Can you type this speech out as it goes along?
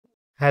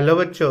Hello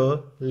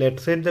bachcho,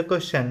 let's read the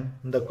question.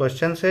 The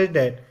question says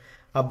that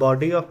a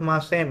body of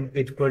mass m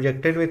is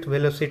projected with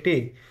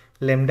velocity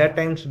lambda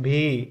times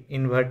v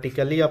in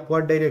vertically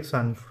upward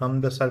direction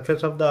from the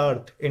surface of the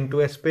earth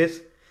into a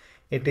space.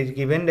 It is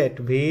given that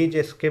v is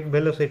escape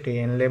velocity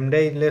and lambda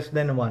is less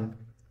than 1.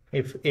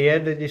 If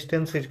air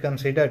resistance is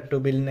considered to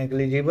be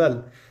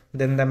negligible,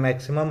 then the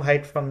maximum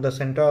height from the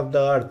center of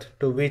the earth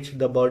to which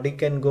the body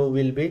can go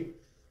will be.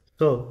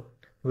 So,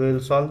 we will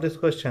solve this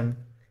question.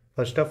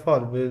 First of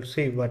all, we will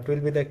see what will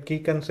be the key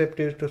concept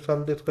used to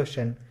solve this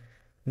question.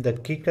 The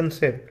key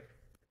concept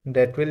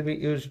that will be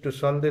used to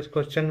solve this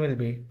question will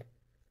be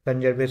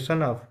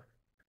conservation of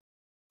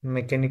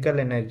mechanical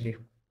energy.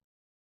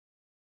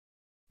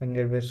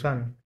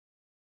 Conservation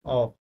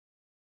of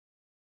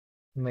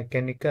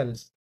mechanical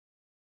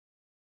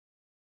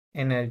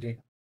energy.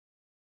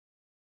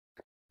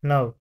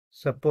 Now,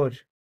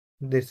 suppose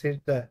this is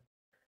the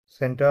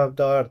center of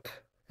the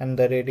earth and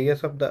the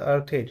radius of the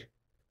earth is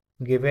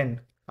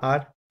given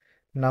r.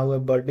 Now a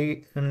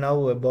body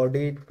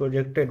is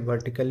projected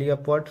vertically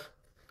upwards.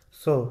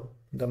 So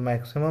the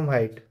maximum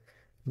height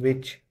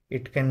which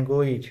it can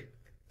go is,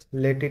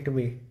 let it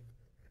be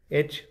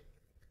h.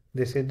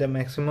 This is the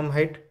maximum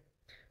height.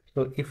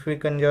 So if we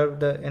conserve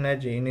the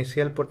energy,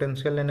 initial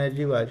potential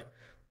energy was,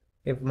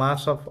 if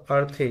mass of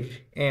earth is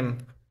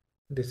m,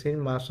 this is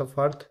mass of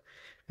earth,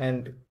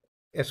 and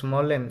a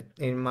small m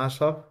is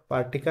mass of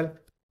particle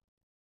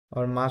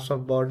or mass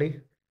of body.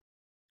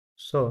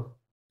 So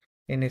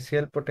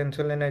initial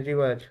potential energy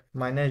was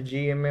minus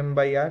gmm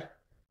by r,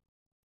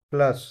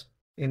 plus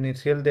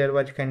initial there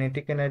was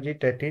kinetic energy,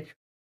 that is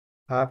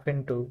half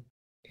into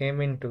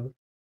m into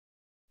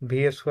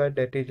v square,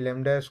 that is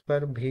lambda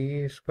square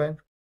v square,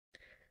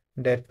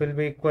 that will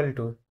be equal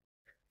to,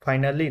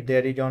 finally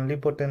there is only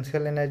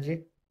potential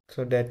energy,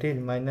 so that is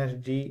minus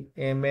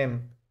gmm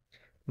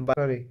by,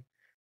 sorry,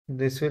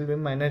 this will be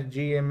minus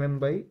gmm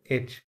by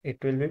h.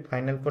 It will be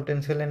final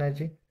potential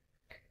energy.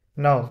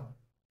 Now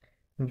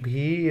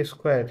v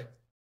square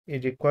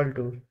is equal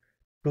to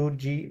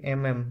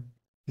 2gmm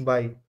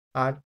by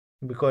r,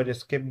 because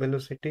escape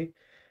velocity,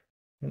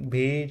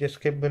 v is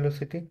escape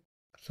velocity,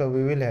 so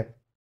we will have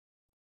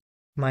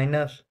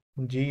minus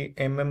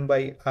gmm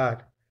by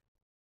r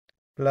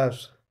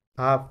plus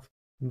half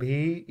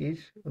v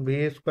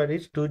square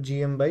is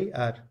 2gm by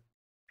r.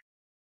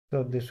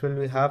 So this will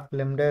be half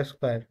lambda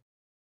square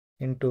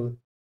into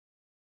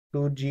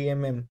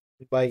 2gmm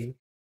by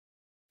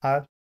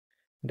r,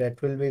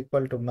 that will be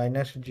equal to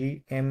minus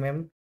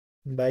gmm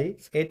by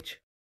h.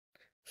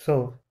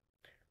 So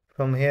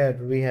from here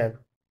we have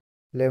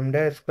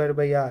lambda square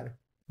by r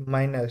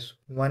minus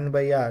 1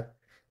 by r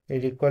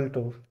is equal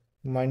to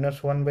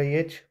minus 1 by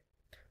h,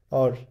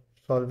 or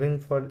solving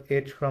for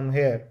h from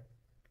here,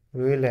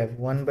 we will have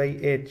 1 by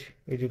h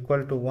is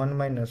equal to 1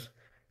 minus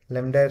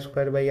lambda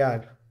square by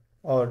r,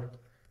 or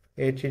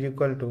h is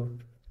equal to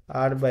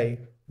r by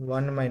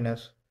 1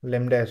 minus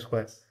lambda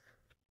square.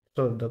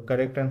 So the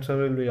correct answer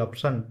will be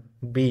option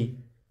B.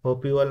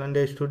 Hope you all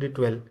understood it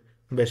well.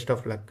 Best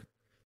of luck.